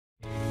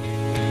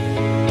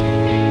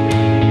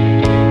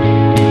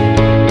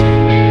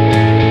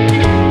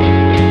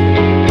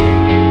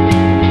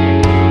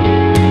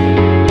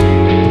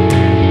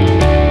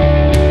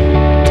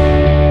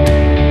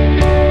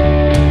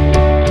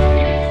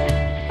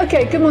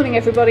Okay, good morning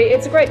everybody.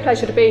 It's a great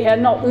pleasure to be here,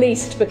 not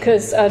least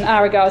because an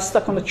hour ago I was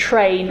stuck on a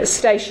train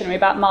stationary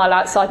about a mile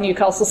outside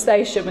Newcastle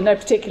Station with no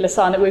particular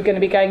sign that we were going to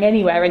be going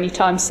anywhere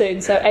anytime soon,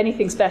 so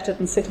anything's better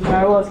than sitting where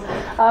I was.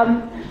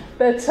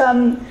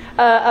 And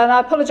I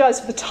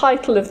apologise for the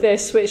title of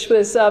this, which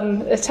was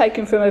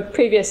taken from a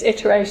previous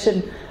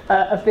iteration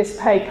of this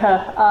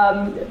paper.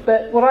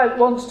 But what I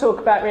want to talk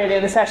about really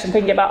in the session,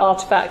 thinking about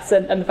artefacts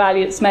and the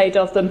value that's made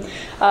of them,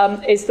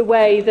 is the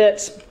way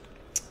that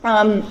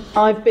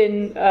I've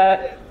been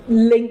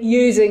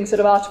using sort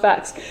of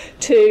artefacts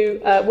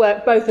to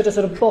work both at a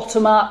sort of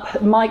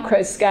bottom-up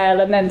micro scale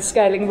and then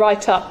scaling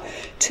right up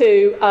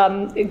to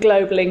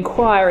global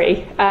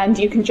inquiry. And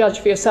you can judge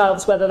for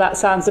yourselves whether that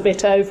sounds a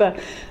bit over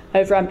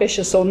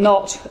ambitious or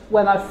not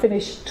when I've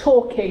finished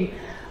talking.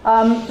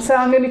 So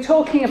I'm going to be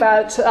talking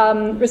about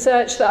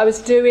research that I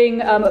was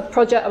doing, a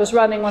project I was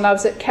running when I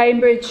was at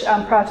Cambridge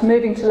prior to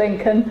moving to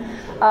Lincoln,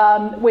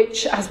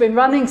 which has been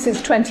running since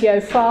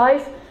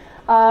 2005.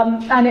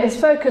 And it is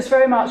focused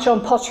very much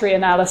on pottery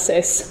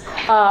analysis.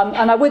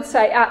 And I would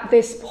say at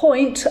this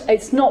point,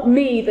 it's not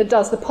me that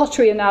does the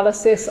pottery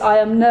analysis. I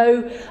am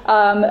no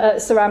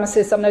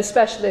ceramicist, I'm no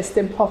specialist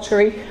in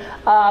pottery.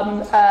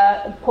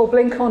 Paul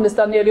Blinkhorn has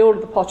done nearly all of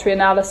the pottery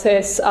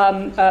analysis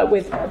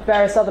with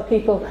various other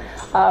people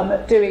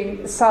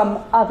doing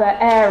some other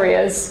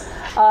areas.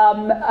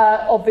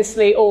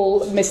 Obviously,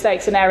 all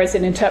mistakes and errors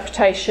in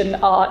interpretation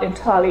are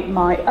entirely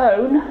my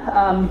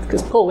own,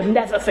 because Paul would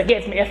never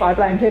forgive me if I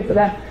blamed him for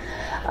them.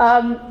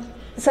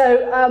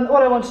 So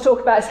what I want to talk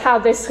about is how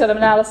this kind of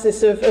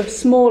analysis of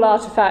small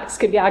artefacts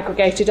can be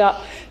aggregated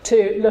up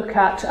to look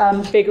at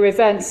bigger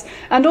events,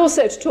 and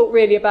also to talk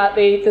really about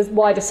the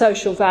wider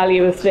social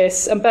value of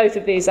this. And both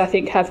of these, I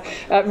think, have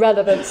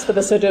relevance for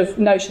the sort of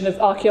notion of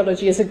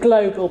archaeology as a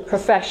global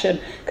profession,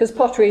 because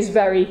pottery is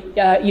very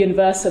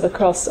universal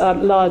across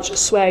large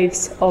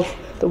swathes of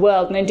the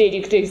world. And indeed,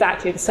 you could do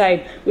exactly the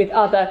same with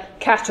other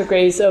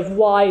categories of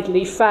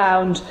widely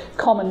found,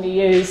 commonly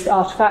used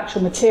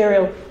artefactual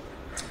material.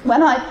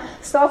 When I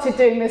started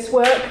doing this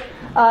work,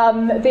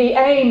 the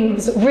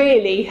aims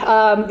really,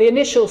 the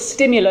initial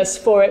stimulus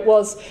for it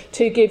was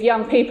to give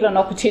young people an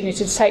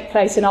opportunity to take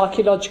place in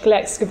archaeological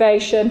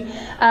excavation,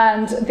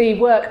 and the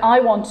work I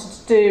wanted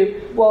to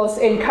do was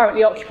in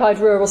currently occupied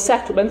rural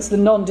settlements, the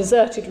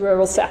non-deserted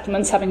rural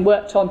settlements, having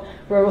worked on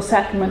rural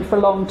settlement for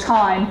a long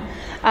time.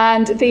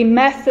 And the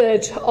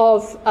method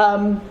of,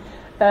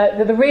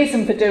 the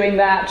reason for doing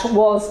that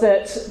was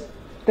that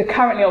the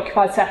currently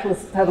occupied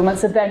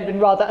settlements had then been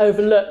rather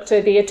overlooked.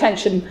 The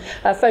attention,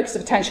 focus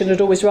of attention had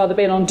always rather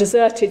been on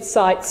deserted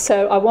sites.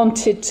 So I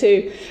wanted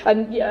to,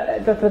 and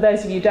for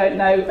those of you who don't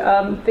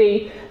know,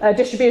 the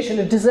distribution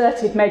of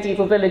deserted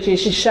medieval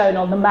villages is shown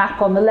on the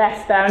map on the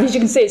left there. And as you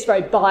can see, it's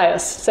very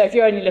biased. So if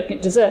you're only looking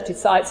at deserted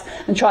sites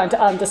and trying to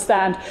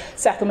understand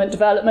settlement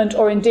development,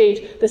 or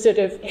indeed the sort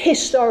of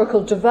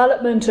historical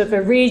development of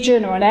a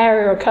region or an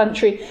area or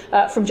country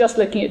from just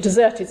looking at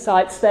deserted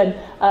sites, then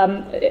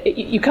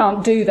you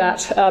can't do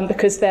that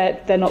because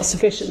they're not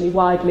sufficiently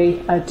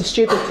widely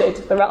distributed.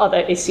 There are other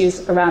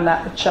issues around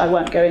that which I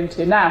won't go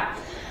into now.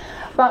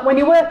 But when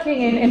you're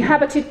working in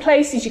inhabited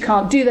places, you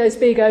can't do those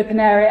big open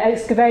area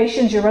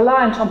excavations. You're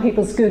reliant on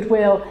people's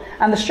goodwill,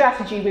 and the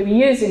strategy we were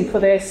using for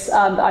this,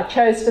 that I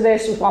chose for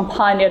this, was one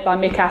pioneered by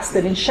Mick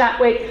Aston in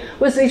Shatwick,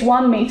 was these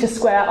 1 metre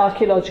square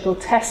archaeological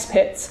test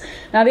pits.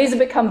 Now these have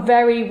become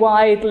very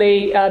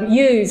widely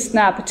used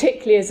now,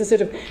 particularly as a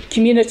sort of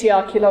community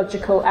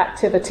archaeological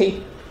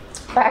activity.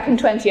 Back in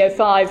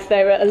 2005,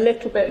 they were a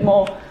little bit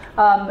more,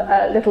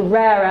 a little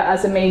rarer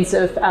as a means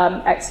of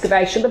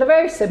excavation, but they're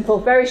very simple,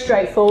 very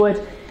straightforward.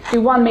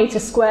 Do 1 metre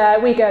square,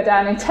 we go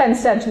down in 10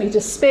 centimetre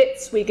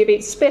spits, we give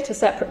each spit a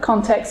separate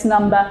context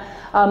number,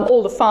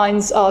 all the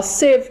finds are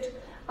sieved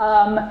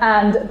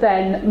and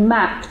then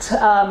mapped.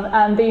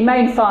 And the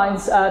main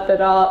finds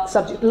that are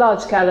subject to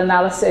large-scale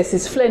analysis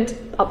is flint,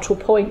 up to a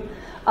point,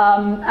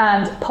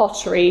 and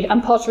pottery.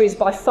 And pottery is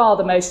by far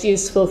the most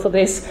useful for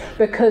this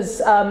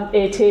because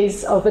it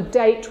is of a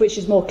date which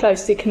is more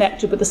closely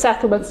connected with the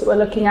settlements that we're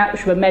looking at,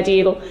 which were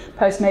medieval,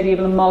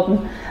 post-medieval and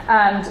modern,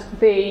 and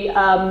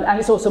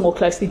it's also more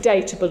closely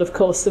datable, of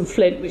course, than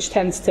flint, which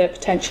tends to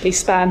potentially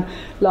span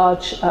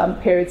large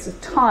periods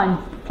of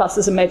time. Plus,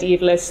 as a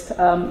medievalist,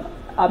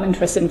 I'm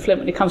interested in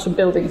flint when it comes from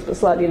buildings, but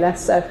slightly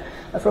less so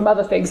from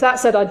other things. That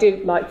said, I do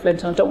like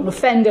flint, and I don't want to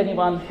offend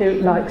anyone who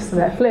likes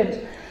their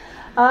flint.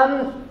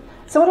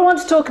 So what I want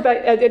to talk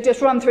about,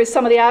 just run through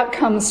some of the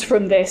outcomes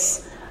from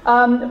this.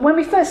 When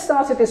we first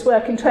started this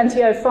work in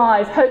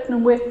 2005, Houghton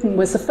and Witten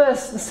was the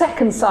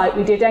second site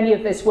we did any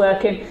of this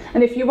work in.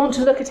 And if you want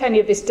to look at any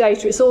of this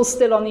data, it's all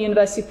still on the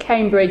University of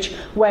Cambridge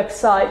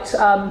website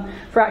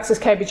for Access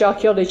Cambridge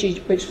Archaeology,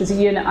 which was a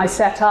unit I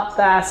set up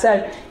there.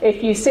 So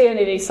if you see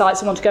any of these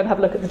sites and want to go and have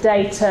a look at the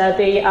data,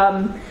 the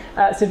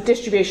sort of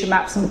distribution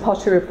maps and the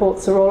pottery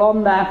reports are all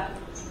on there.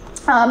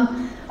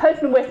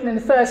 Houghton and Witten in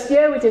the first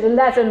year, we did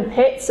 11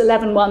 pits,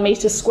 11 1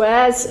 metre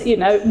squares, you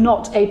know,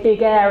 not a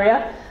big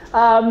area.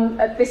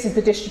 This is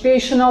the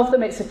distribution of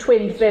them. It's a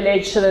twinned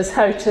village, so there's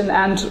Houghton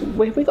and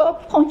we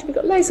got a pointer, we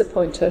got a laser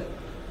pointer.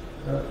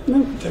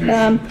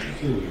 No.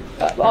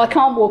 I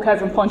can't walk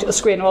over and point at the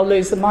screen or I'll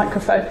lose the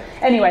microphone.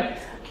 Anyway,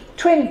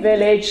 twin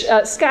village,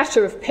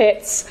 scatter of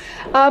pits.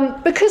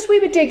 Because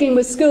we were digging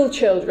with school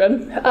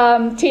children,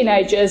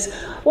 teenagers,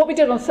 what we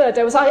did on the third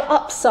day was I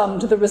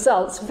upsummed the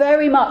results,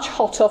 very much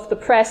hot off the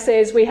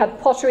presses. We had a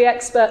pottery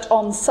expert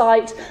on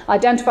site,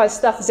 identified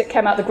stuff as it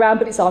came out of the ground,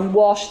 but it's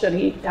unwashed and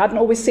he hadn't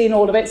always seen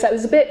all of it, so it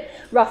was a bit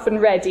rough and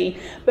ready.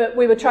 But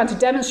we were trying to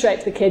demonstrate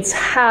to the kids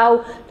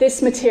how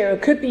this material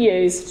could be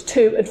used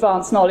to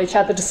advance knowledge,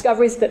 how the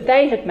discoveries that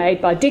they had made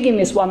by digging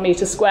this 1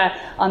 metre square,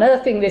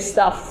 unearthing this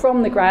stuff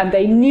from the ground,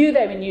 they knew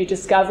they were new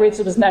discoveries,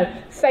 there was no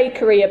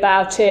fakery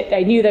about it,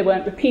 they knew they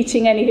weren't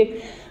repeating anything.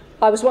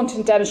 I was wanting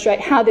to demonstrate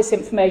how this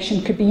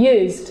information could be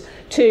used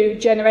to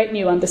generate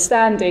new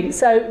understanding.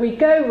 So we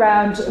go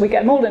round, we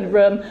get them all in a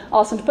room,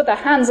 ask them to put their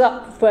hands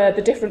up for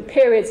the different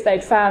periods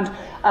they'd found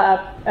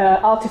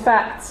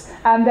artefacts,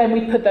 and then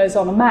we put those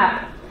on a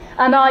map.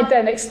 And I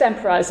then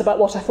extemporise about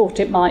what I thought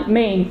it might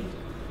mean.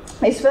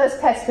 These first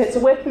test pits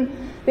are Witten.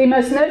 The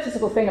most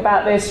noticeable thing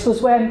about this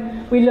was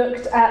when we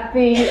looked at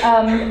the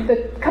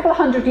couple of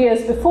hundred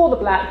years before the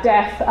Black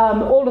Death,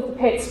 all of the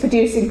pits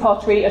producing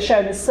pottery are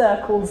shown as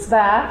circles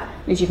there.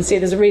 As you can see,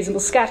 there's a reasonable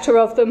scatter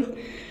of them.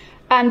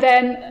 And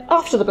then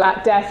after the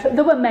Black Death,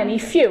 there were many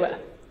fewer.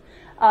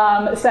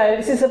 So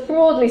this is a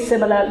broadly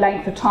similar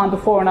length of time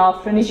before and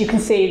after, and as you can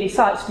see, the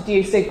sites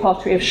producing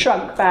pottery have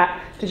shrunk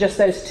back to just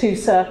those two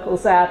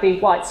circles there. The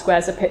white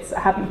squares are pits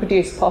that haven't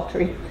produced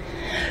pottery.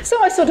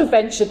 So I sort of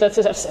ventured that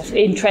it's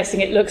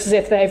interesting, it looks as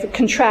if they've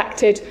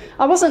contracted.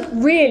 I wasn't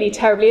really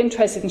terribly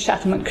interested in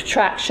settlement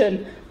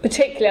contraction,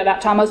 particularly at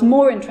that time. I was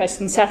more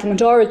interested in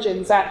settlement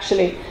origins,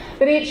 actually.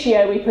 But each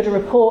year we put a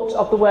report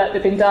of the work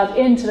that had been done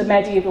into the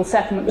Medieval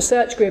Settlement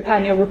Research Group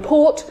annual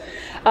report.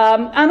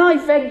 And I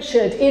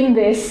ventured in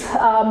this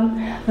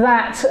there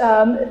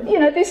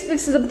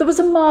was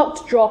a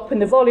marked drop in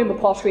the volume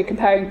of pottery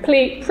comparing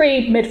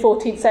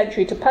pre-mid-14th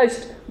century to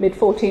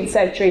post-mid-14th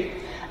century.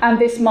 And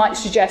this might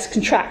suggest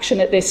contraction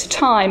at this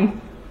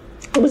time.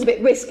 It was a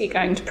bit risky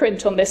going to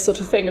print on this sort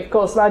of thing, of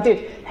course, and I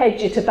did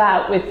hedge it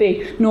about with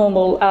the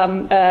normal,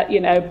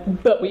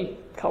 but we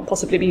can't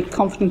possibly be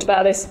confident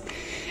about this.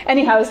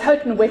 Anyhow, as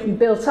Houghton and Witten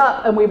built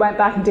up and we went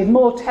back and did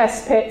more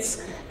test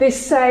pits, this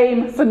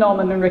same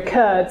phenomenon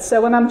recurred.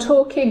 So when I'm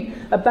talking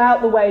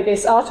about the way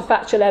this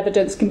artefactual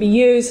evidence can be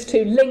used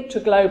to link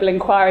to global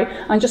inquiry,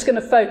 I'm just going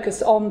to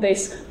focus on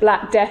this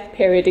Black Death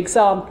period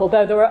example,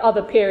 though there are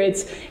other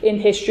periods in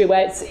history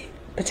where it's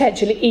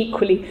potentially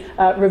equally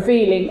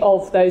revealing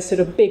of those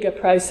sort of bigger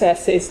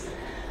processes.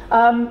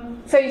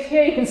 So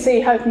here you can see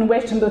Houghton and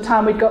Witten by the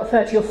time we'd got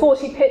 30 or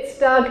 40 pits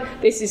dug.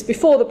 This is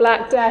before the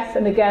Black Death,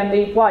 and again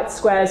the white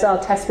squares are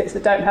test pits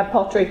that don't have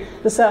pottery.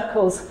 The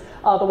circles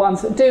are the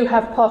ones that do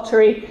have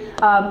pottery.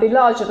 The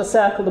larger the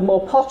circle, the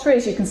more pottery,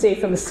 as you can see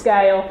from the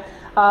scale.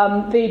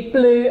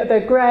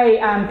 The grey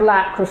and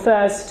black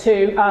refers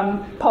to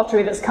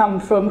pottery that's come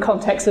from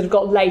contexts that have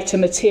got later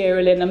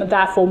material in them and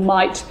therefore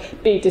might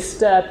be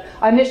disturbed.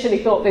 I initially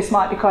thought this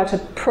might be quite a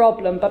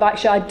problem, but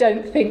actually I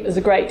don't think there's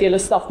a great deal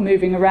of stuff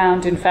moving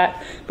around, in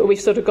fact, but we've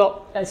sort of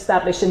got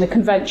established in the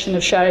convention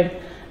of showing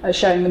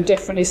them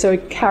differently, so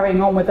we're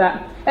carrying on with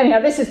that. Anyhow,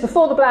 this is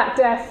before the Black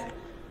Death,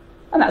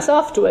 and that's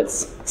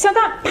afterwards. So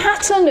that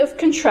pattern of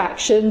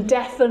contraction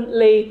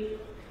definitely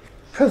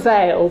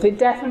prevailed. It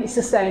definitely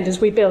sustained as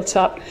we built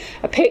up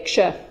a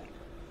picture.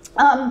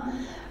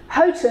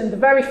 Houghton, the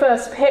very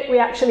first pit, we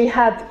actually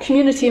had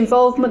community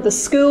involvement.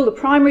 The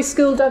primary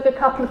school dug a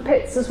couple of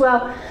pits as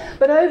well.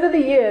 But over the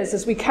years,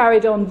 as we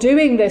carried on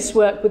doing this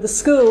work with the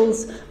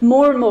schools,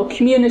 more and more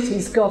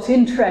communities got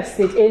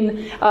interested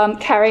in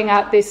carrying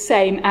out this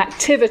same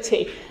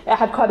activity. It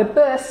had quite a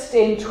burst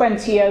in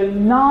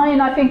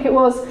 2009, I think it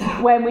was,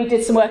 when we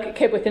did some work at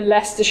Kibworth in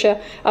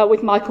Leicestershire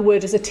with Michael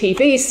Wood as a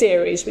TV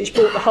series, which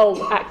brought the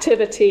whole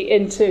activity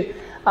into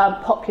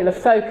popular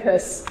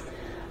focus.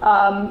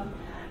 A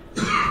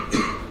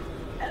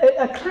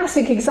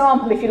classic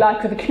example, if you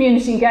like, of the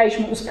community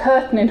engagement was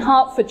Purton in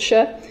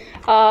Hertfordshire.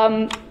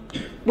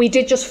 We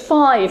did just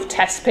 5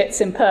 test pits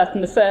in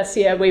Purton the first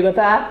year we were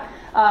there,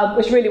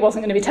 which really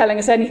wasn't going to be telling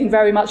us anything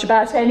very much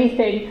about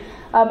anything.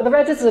 But the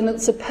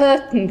residents of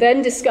Purton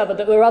then discovered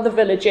that there were other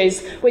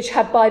villages which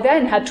had by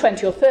then had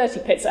 20 or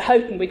 30 pits. At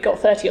Houghton, we'd got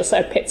 30 or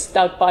so pits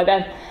dug by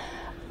then.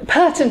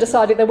 Purton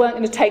decided they weren't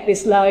going to take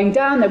this lying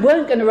down, they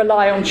weren't going to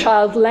rely on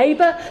child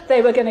labour,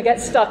 they were going to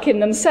get stuck in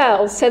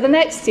themselves. So the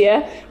next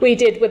year we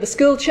did with the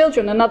school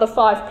children another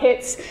 5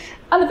 pits,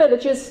 and the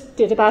villagers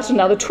did about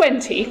another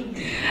 20.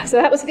 So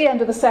that was the end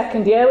of the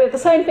second year. We had the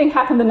same thing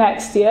happen the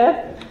next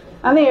year,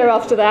 and the year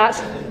after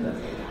that,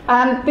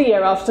 and the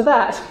year after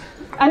that.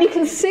 And you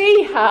can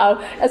see how,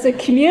 as a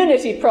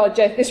community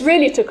project, this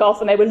really took off,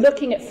 and they were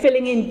looking at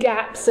filling in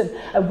gaps and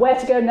where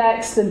to go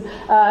next. And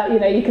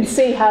you can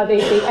see how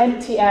the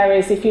empty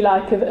areas, if you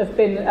like, have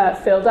been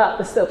filled up.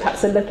 There's still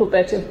perhaps a little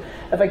bit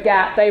of a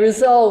gap. They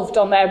resolved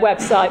on their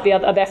website, their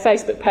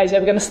Facebook page, they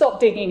were going to stop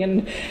digging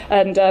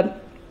and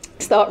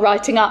start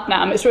writing up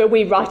now. And it's where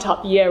we write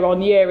up year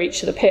on year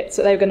each of the pits,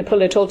 so they were going to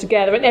pull it all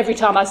together. And every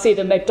time I see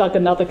them, they've dug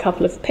another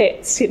couple of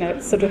pits.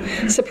 It's sort of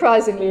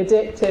surprisingly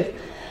addictive.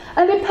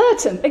 And in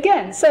Purton,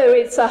 again, so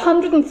it's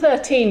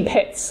 113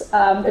 pits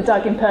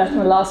dug in Purton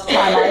the last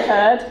time I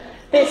heard.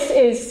 This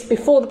is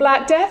before the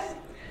Black Death,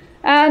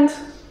 and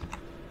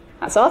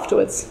that's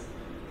afterwards.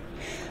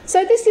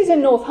 So this is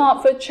in North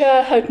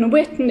Hertfordshire. Houghton and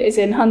Witton is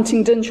in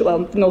Huntingdon,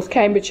 well, North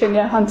Cambridgeshire,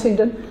 near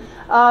Huntingdon.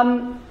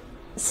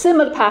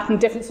 Similar pattern,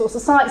 different sorts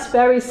of sites,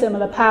 very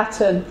similar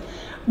pattern.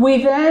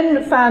 We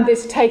then found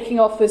this taking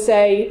off as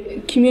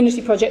a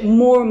community project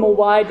more and more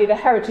widely. The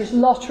Heritage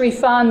Lottery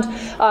Fund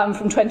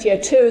from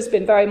 2002 has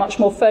been very much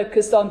more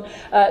focused on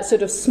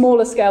sort of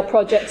smaller scale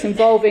projects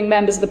involving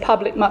members of the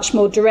public much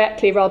more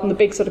directly rather than the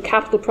big sort of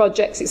capital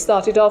projects it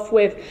started off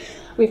with.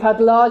 We've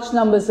had large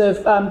numbers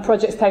of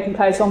projects taking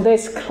place on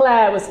this.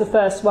 Clare was the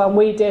first one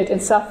we did in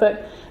Suffolk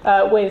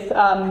with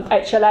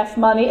HLF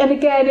money. And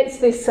again, it's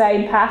this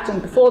same pattern,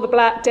 before the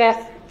Black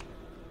Death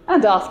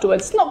and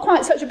afterwards. Not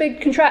quite such a big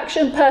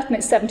contraction. Purton,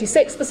 it's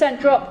 76%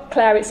 drop.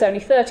 Clare, it's only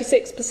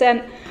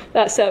 36%.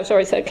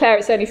 So Clare,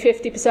 it's only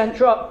 50%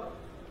 drop.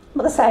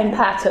 But the same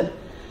pattern.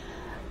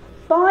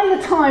 By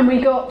the time we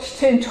got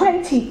to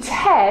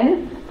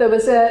 2010, there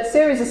was a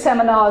series of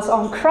seminars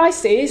on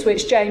crises,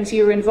 which, James,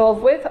 you were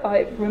involved with,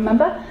 I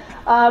remember,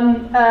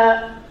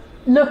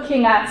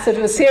 looking at sort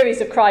of a series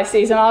of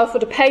crises, and I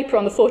offered a paper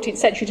on the 14th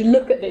century to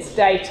look at this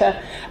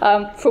data,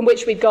 from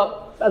which we'd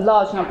got a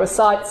large number of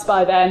sites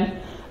by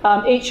then,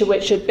 each of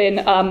which had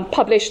been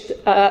published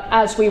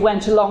as we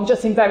went along,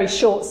 just in very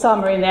short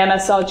summary in the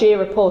MSRG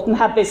report, and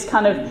had this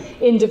kind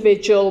of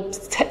individual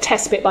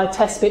test bit by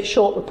test bit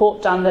short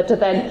report done that are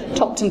then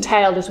topped and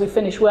tailed as we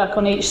finish work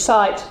on each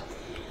site.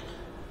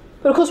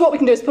 But of course what we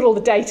can do is put all the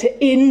data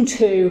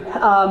into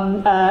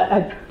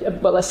a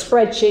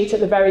spreadsheet at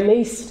the very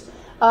least.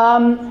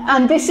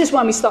 And this is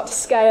when we start to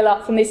scale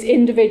up from this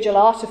individual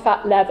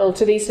artefact level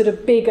to these sort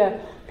of bigger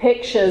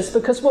pictures,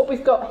 because what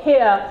we've got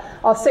here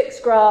are 6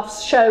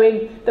 graphs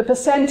showing the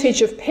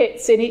percentage of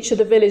pits in each of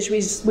the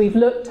villages we've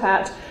looked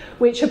at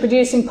which are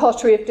producing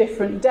pottery of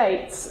different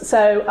dates.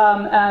 So,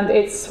 and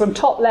it's from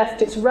top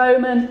left, it's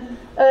Roman,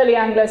 early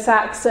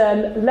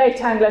Anglo-Saxon,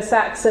 late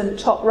Anglo-Saxon,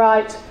 top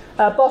right.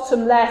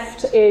 Bottom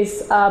left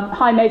is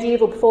high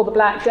medieval, before the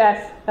Black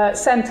Death.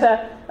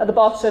 Centre at the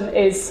bottom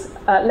is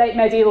late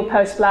medieval,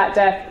 post-Black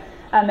Death,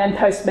 and then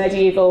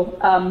post-medieval,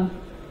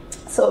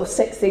 sort of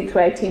 16th to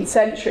 18th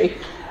century.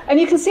 And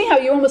you can see how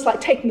you're almost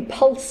like taking the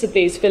pulse of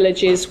these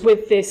villages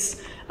with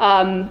this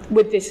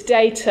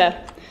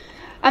data.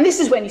 And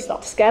this is when you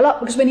start to scale up,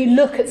 because when you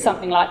look at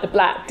something like the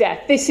Black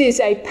Death, this is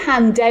a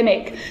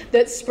pandemic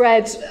that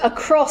spread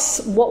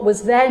across what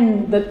was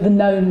then the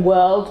known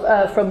world,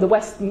 from the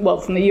Western,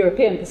 well, from the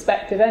European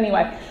perspective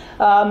anyway.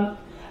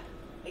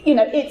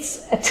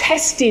 It's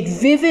attested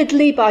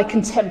vividly by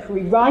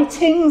contemporary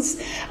writings.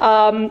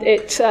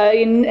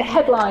 In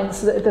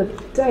headlines that the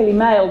Daily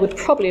Mail would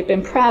probably have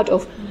been proud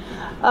of.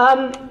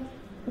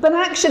 But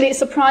actually, it's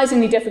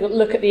surprisingly difficult to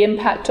look at the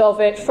impact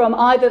of it from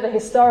either the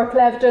historical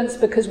evidence,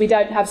 because we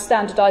don't have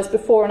standardised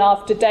before and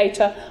after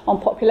data on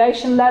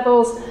population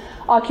levels.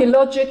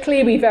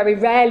 Archaeologically, we very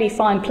rarely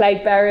find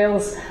plague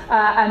burials,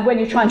 and when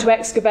you're trying to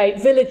excavate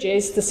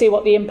villages to see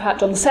what the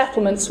impact on the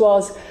settlements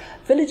was,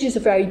 villages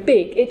are very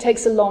big. It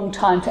takes a long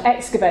time to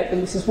excavate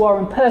them. This is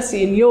Warren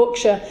Percy in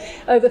Yorkshire.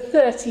 Over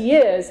 30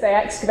 years, they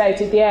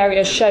excavated the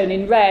areas shown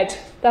in red.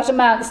 That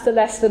amounts to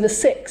less than a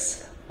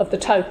sixth of the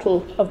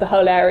total of the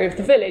whole area of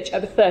the village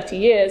over 30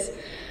 years.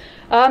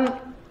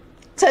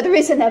 So there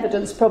is an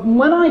evidence problem.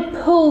 When I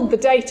pulled the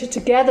data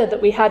together that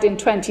we had in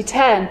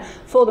 2010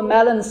 for the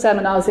Mellon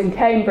seminars in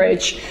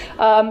Cambridge,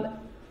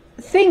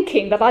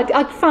 thinking that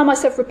I found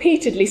myself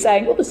repeatedly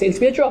saying, well, there seems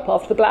to be a drop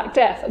after the Black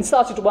Death, and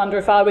started to wonder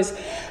if I was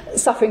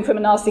suffering from a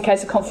nasty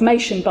case of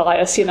confirmation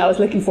bias. I was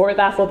looking for it,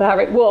 therefore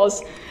there it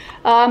was.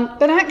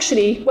 But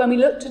actually, when we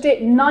looked at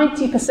it,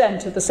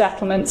 90% of the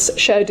settlements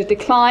showed a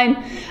decline,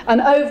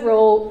 and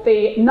overall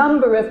the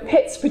number of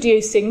pits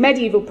producing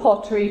medieval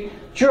pottery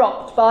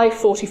dropped by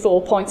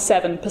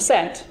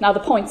 44.7%. Now the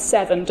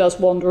 0.7 does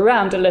wander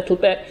around a little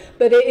bit,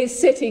 but it is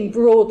sitting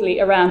broadly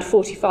around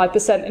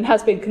 45% and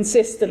has been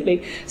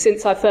consistently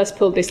since I first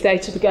pulled this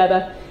data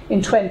together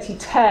in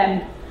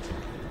 2010.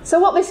 So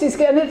what this is,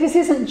 and this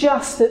isn't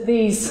just at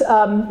these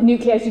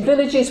nucleated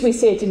villages, we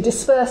see it in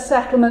dispersed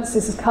settlements.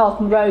 This is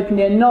Carlton Road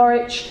near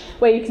Norwich,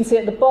 where you can see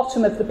at the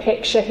bottom of the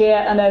picture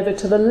here and over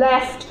to the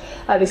left.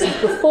 This is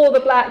before the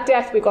Black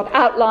Death. We've got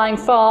outlying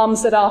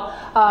farms that are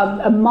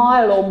a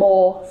mile or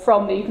more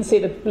from you can see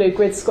the blue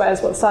grid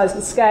squares, what size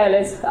the scale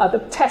is. The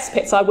test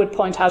pits, I would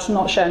point out, are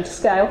not shown to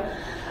scale.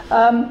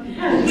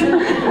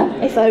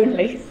 If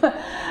only.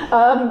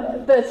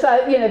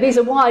 These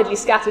are widely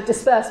scattered,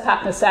 dispersed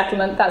pattern of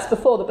settlement. That's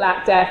before the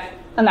Black Death,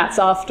 and that's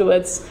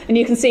afterwards. And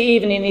you can see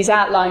even in these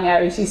outlying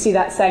areas, you see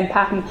that same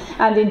pattern.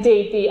 And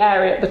indeed, the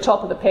area at the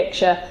top of the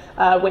picture,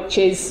 which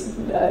is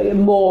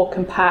more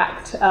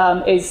compact,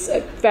 is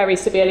very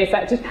severely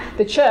affected.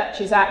 The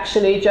church is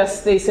actually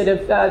just the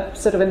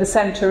sort of in the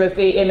centre of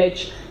the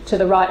image to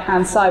the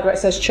right-hand side where it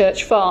says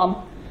Church Farm.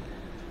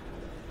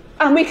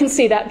 And we can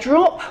see that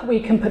drop.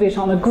 We can put it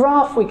on a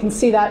graph. We can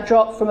see that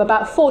drop from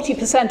about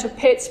 40% of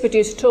pits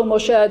produce two or more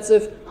sherds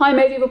of high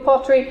medieval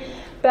pottery.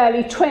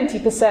 Barely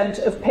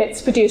 20% of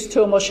pits produce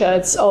two or more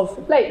sherds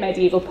of late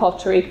medieval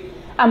pottery.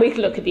 And we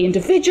can look at the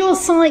individual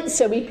sites,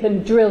 so we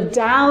can drill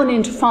down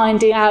into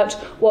finding out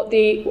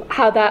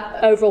how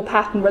that overall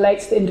pattern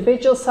relates to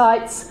individual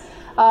sites.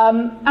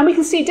 And we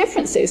can see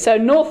differences. So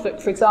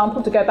Norfolk, for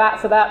example, to go back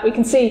for that, we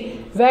can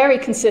see very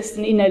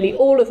consistently nearly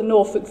all of the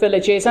Norfolk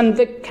villages, and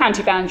the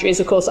county boundary is,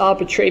 of course,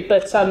 arbitrary,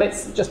 but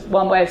it's just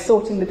one way of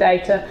sorting the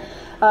data.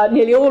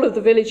 Nearly all of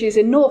the villages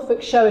in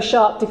Norfolk show a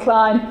sharp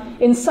decline.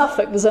 In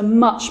Suffolk, there's a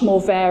much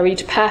more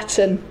varied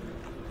pattern.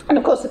 And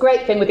of course, the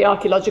great thing with the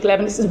archaeological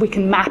evidence is we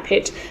can map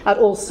it at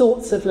all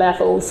sorts of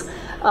levels.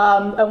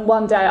 And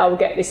one day I will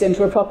get this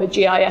into a proper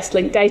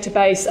GIS-linked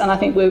database, and I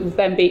think it will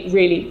then be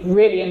really,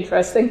 really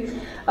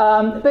interesting.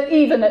 But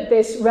even at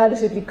this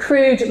relatively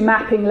crude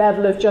mapping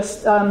level of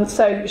just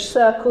so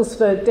circles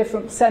for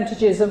different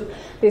percentages of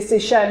this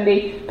is showing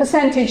the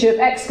percentage of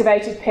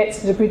excavated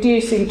pits that are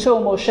producing two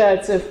or more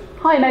sherds of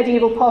high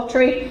medieval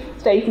pottery.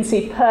 So you can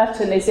see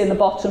Purton is in the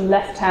bottom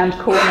left-hand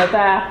corner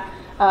there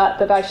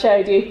that I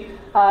showed you.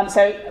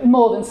 So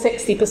more than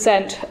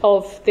 60%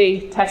 of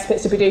the test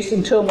pits are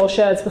producing two or more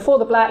sherds before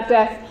the Black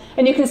Death.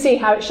 And you can see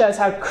how it shows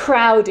how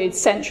crowded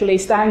Central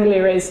East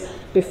Anglia is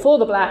before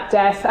the Black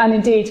Death. And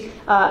indeed,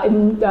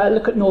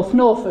 look at North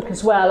Norfolk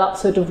as well, up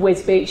sort of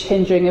Wisbeach,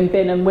 Hindringham,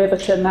 Binham,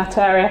 Wiverton, that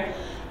area.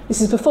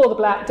 This is before the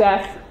Black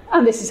Death,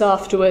 and this is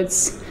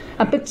afterwards.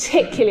 And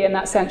particularly in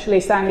that Central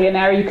East Anglian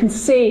area, you can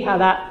see how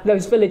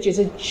those villages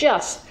are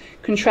just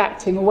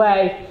contracting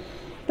away.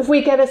 If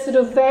we get a sort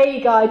of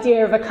vague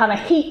idea of a kind of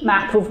heat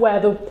map of where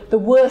the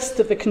worst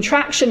of the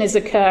contraction is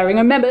occurring,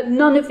 remember,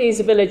 none of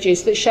these are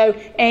villages that show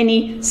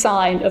any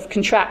sign of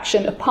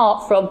contraction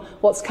apart from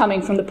what's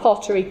coming from the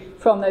pottery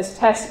from those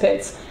test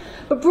pits.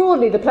 But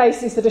broadly, the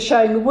places that are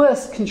showing the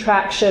worst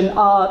contraction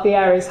are the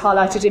areas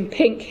highlighted in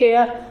pink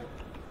here.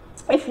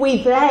 If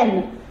we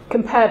then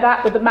compare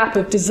that with the map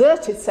of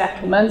deserted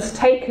settlements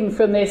taken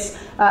from this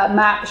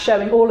map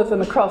showing all of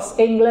them across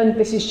England.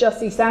 This is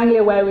just East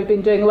Anglia where we've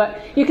been doing the work.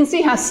 You can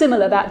see how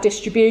similar that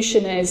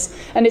distribution is,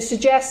 and it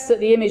suggests that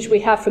the image we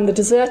have from the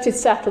deserted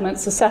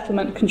settlements, the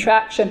settlement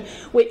contraction,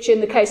 which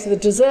in the case of the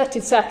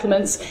deserted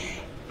settlements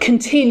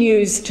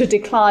continues to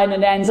decline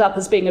and ends up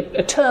as being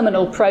a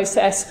terminal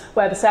process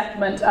where the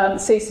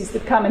settlement ceases to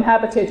become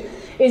inhabited,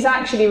 is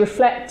actually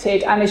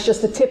reflected and is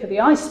just the tip of the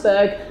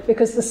iceberg,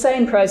 because the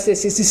same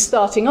process is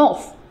starting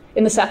off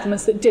in the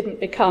settlements that didn't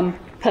become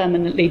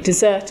permanently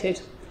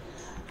deserted.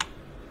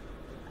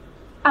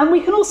 And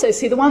we can also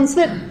see the ones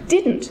that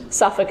didn't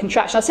suffer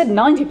contraction. I said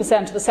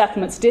 90% of the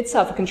settlements did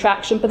suffer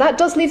contraction, but that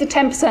does leave the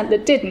 10%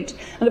 that didn't.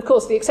 And of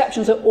course, the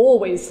exceptions are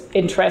always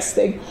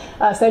interesting.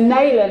 So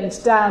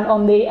Nayland down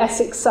on the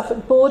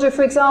Essex-Suffolk border,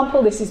 for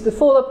example, this is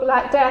before the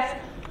Black Death,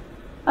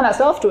 and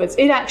that's afterwards.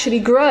 It actually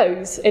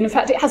grows. In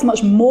fact, it has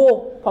much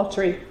more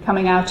pottery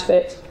coming out of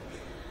it.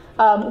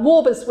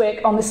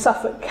 Walberswick on the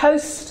Suffolk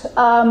coast,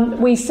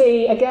 we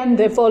see again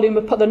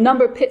the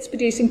number of pits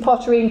producing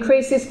pottery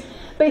increases.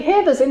 But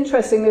here there's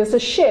a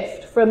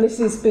shift from this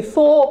is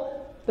before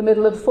the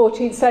middle of the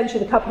 14th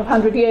century, a couple of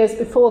hundred years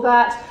before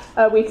that.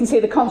 We can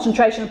see the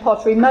concentration of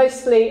pottery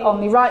mostly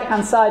on the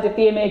right-hand side of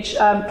the image,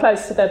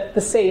 close to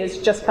the sea,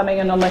 is just coming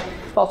in on the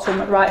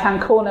bottom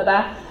right-hand corner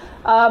there.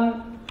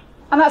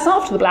 And that's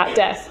after the Black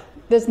Death.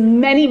 There's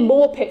many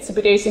more pits of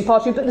producing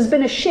pottery, but there's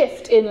been a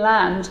shift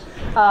inland,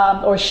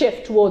 or a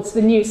shift towards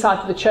the new site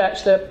of the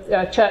church.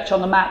 The church on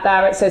the map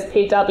there, it says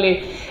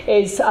PW,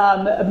 is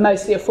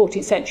mostly a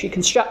 14th century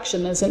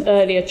construction. There's an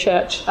earlier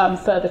church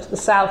further to the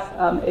south,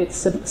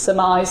 it's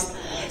surmised.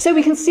 So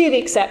we can see the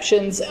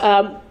exceptions,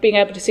 being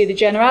able to see the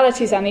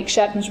generalities and the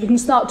exceptions. We can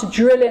start to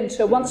drill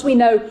into, once we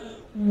know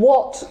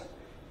what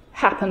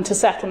happened to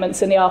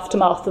settlements in the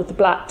aftermath of the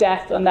Black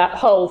Death and that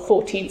whole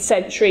 14th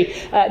century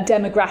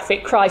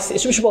demographic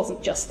crisis, which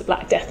wasn't just the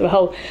Black Death, there were a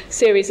whole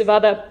series of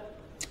other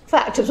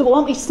factors. But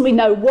once we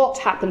know what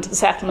happened to the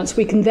settlements,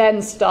 we can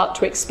then start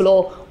to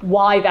explore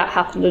why that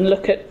happened and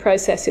look at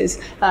processes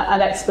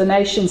and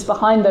explanations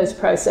behind those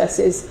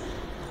processes.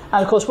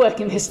 And of course,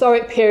 working in the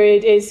historic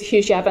period is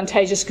hugely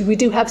advantageous because we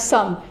do have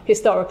some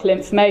historical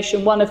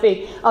information. One of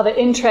the other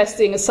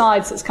interesting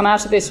asides that's come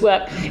out of this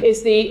work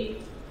is the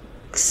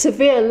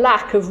severe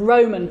lack of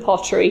Roman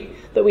pottery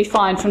that we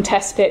find from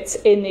test pits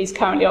in these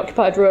currently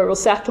occupied rural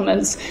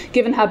settlements,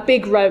 given how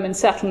big Roman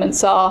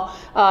settlements are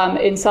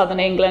in southern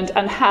England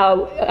and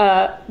how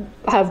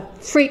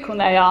frequent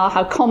they are,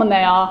 how common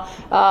they are.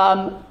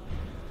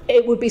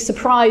 it would be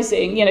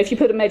surprising, if you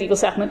put a medieval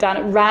settlement down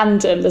at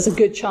random, there's a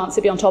good chance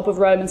it'd be on top of a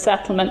Roman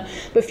settlement,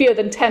 but fewer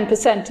than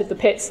 10% of the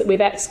pits that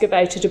we've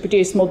excavated have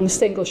produced more than a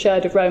single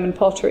sherd of Roman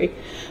pottery.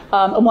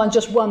 And one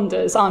just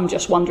wonders, I'm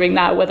just wondering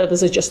now, whether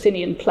there's a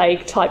Justinian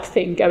plague type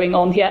thing going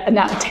on here. And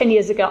now, 10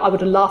 years ago, I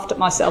would have laughed at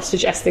myself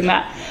suggesting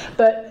that.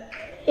 But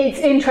it's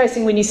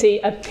interesting when you see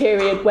a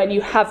period when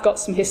you have got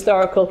some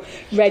historical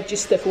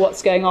register for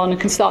what's going on and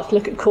can start to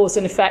look at cause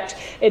and effect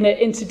in an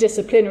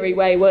interdisciplinary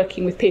way,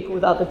 working with people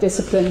with other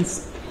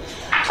disciplines.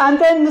 And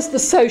then there's the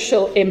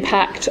social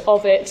impact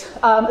of it.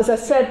 As I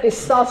said, this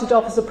started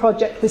off as a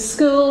project with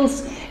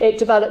schools. It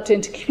developed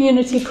into a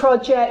community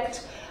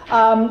project.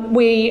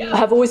 We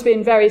have always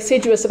been very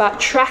assiduous about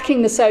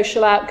tracking the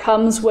social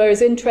outcomes. We're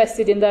as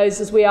interested in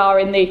those as we are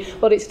in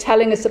what it's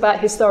telling us about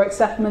historic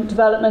settlement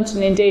development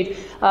and indeed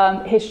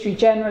history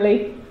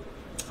generally.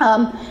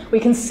 We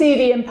can see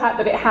the impact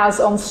that it has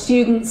on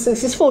students.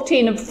 This is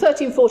 13,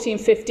 14,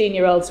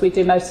 15-year-olds we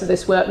do most of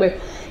this work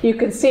with. You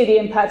can see the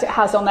impact it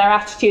has on their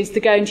attitudes to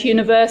going to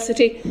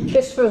university.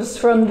 This was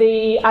from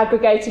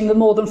aggregating the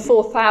more than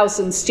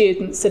 4,000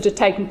 students that had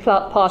taken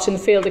part in the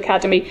Field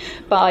Academy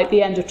by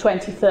the end of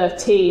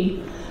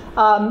 2013.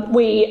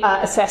 We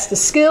assess the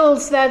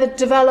skills they're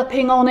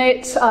developing on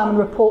it,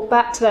 report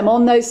back to them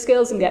on those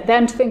skills and get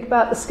them to think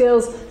about the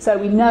skills, so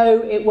we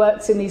know it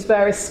works in these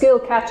various skill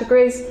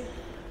categories.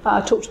 I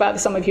talked about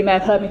this, some of you may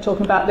have heard me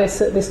talking about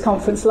this at this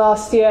conference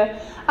last year.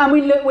 And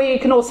we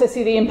can also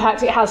see the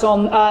impact it has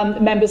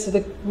on members of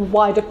the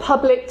wider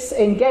public's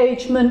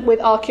engagement with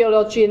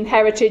archaeology and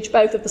heritage,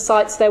 both of the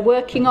sites they're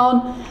working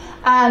on,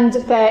 and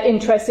their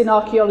interest in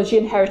archaeology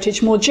and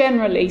heritage more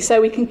generally.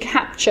 So we can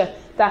capture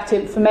that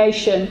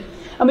information.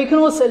 And we can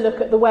also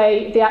look at the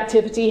way the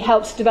activity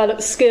helps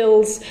develop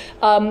skills,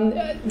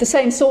 the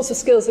same sorts of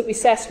skills that we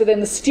assess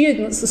within the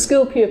students, the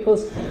school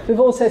pupils.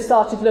 We've also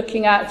started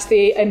looking at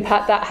the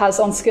impact that has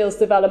on skills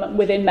development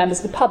within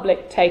members of the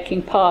public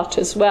taking part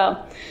as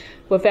well.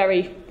 We're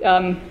very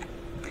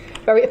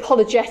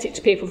apologetic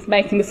to people for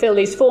making them fill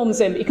these forms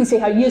in, but you can see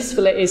how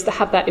useful it is to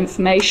have that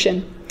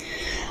information.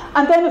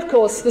 And then, of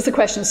course, there's the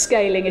question of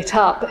scaling it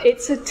up.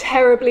 It's a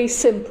terribly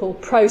simple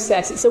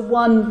process. It's a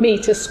 1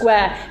 metre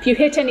square. If you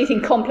hit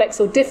anything complex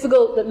or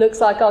difficult that looks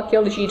like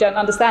archaeology you don't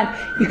understand,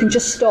 you can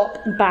just stop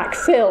and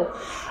backfill.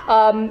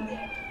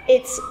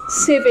 It's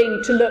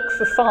sieving to look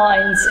for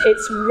finds.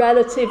 It's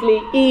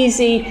relatively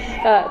easy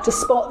to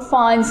spot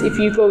finds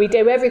we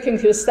do everything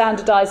through a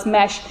standardised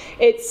mesh.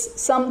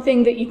 It's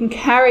something that you can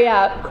carry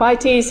out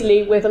quite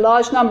easily with a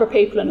large number of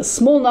people and a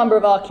small number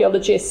of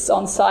archaeologists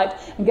on site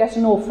and get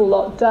an awful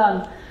lot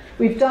done.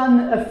 We've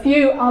done a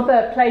few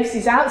other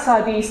places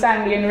outside the East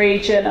Anglian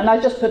region, and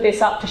I just put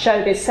this up to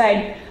show this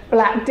same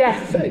Black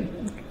Death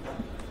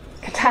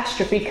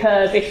catastrophe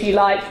curve, if you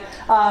like.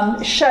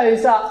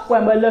 Shows up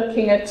when we're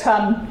looking at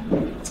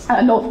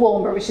North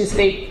Walmer, which is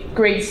the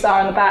green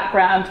star in the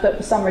background that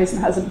for some reason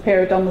hasn't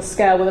appeared on the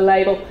scale with a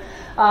label.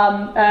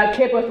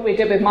 Kibworth that we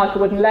did with Michael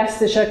Wood in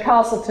Leicestershire,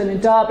 Castleton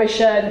in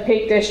Derbyshire in the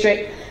Peak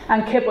District,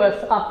 and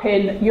Kibworth up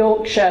in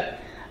Yorkshire.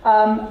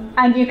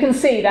 And you can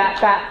see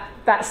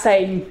that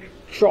same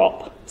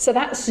drop. So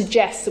that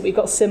suggests that we've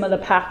got a similar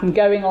pattern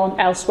going on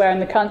elsewhere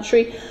in the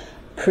country.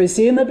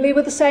 Presumably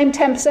with the same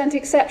 10%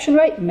 exception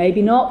rate,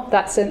 maybe not.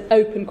 That's an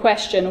open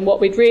question, and what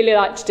we'd really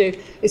like to do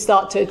is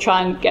start to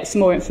try and get some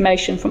more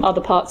information from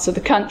other parts of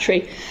the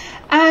country.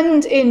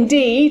 And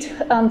indeed,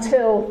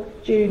 until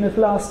June of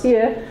last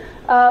year,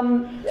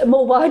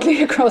 more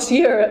widely across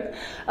Europe.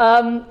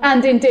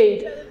 And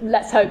indeed,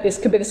 let's hope this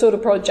could be the sort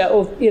of project,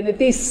 or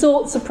these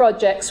sorts of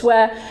projects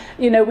where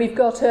we've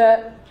got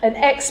an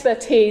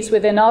expertise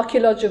within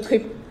archaeological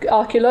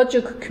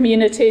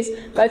communities,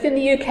 both in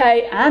the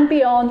UK and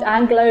beyond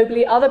and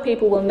globally. Other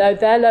people will know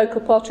their local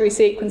pottery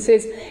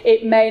sequences.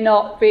 It may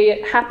not be,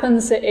 it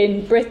happens that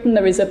in Britain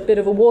there is a bit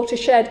of a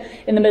watershed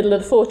in the middle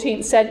of the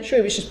 14th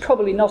century, which is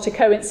probably not a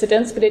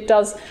coincidence, but it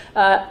does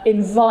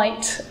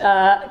invite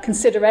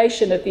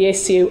consideration of the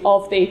issue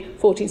of the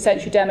 14th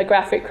century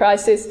demographic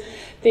crisis.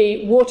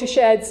 The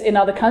watersheds in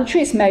other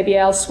countries, maybe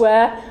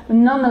elsewhere.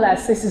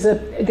 Nonetheless, this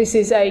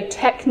is a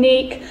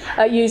technique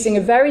using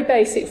a very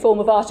basic form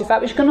of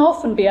artefact, which can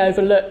often be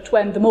overlooked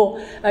when the more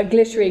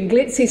glittery and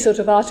glitzy sort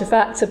of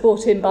artefacts are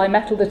brought in by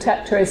metal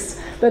detectorists.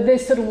 But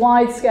this sort of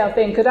wide-scale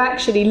thing could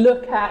actually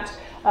look at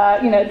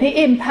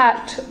the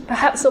impact,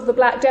 perhaps, of the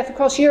Black Death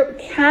across Europe.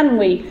 Can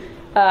we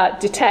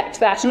detect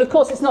that? And of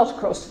course, it's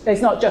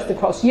not just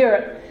across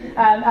Europe.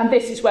 And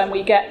this is when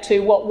we get to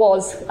what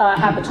was,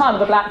 at the time of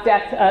the Black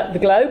Death, the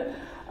globe.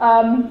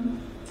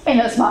 In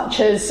as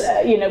much as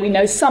we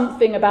know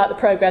something about the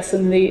progress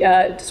and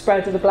the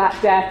spread of the Black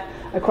Death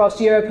across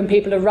Europe, and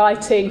people are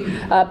writing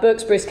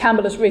books. Bruce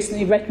Campbell has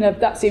recently written a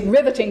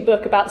riveting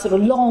book about sort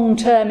of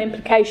long-term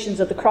implications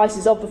of the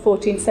crisis of the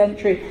 14th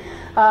century.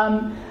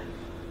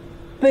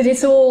 But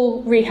it's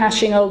all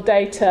rehashing old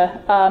data,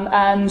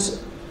 and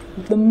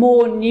the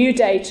more new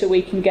data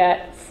we can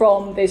get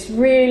from this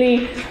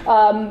really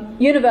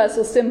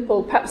universal,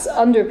 simple, perhaps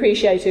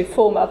underappreciated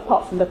form,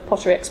 apart from the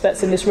pottery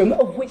experts in this room,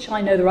 of which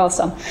I know there are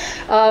some,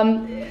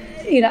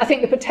 I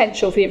think the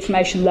potential for the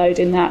information load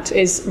in that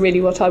is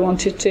really what I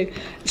wanted to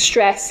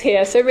stress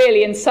here. So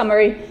really, in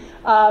summary,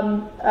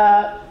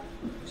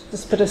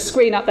 just put a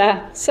screen up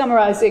there,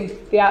 summarising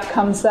the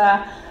outcomes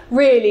there.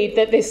 Really,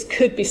 that this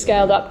could be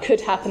scaled up, could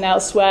happen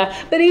elsewhere.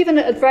 But even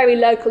at a very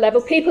local level,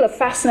 people are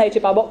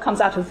fascinated by what comes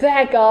out of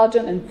their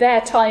garden and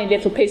their tiny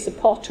little piece of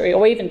pottery,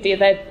 or even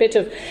their bit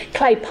of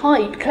clay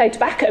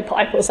tobacco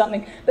pipe or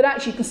something. But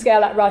actually you can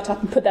scale that right up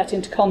and put that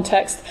into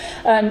context.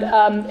 And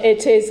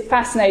it is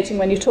fascinating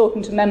when you're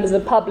talking to members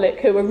of the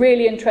public who are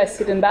really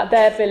interested in about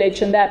their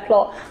village and their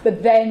plot,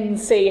 but then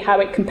see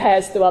how it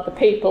compares to other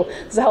people.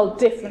 There's a whole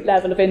different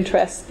level of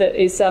interest that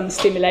is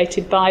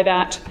stimulated by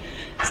that.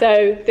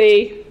 So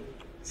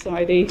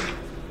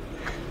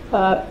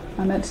I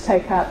meant to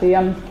take out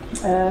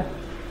the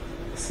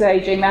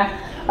staging there.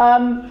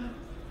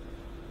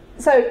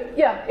 So,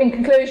 yeah, in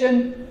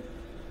conclusion,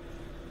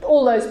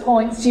 all those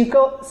points, you've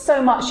got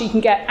so much you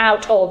can get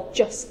out of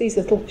just these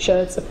little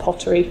sherds of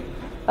pottery.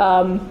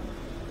 And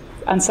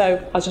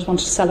so I just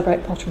wanted to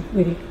celebrate pottery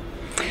with you.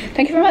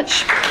 Thank you very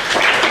much.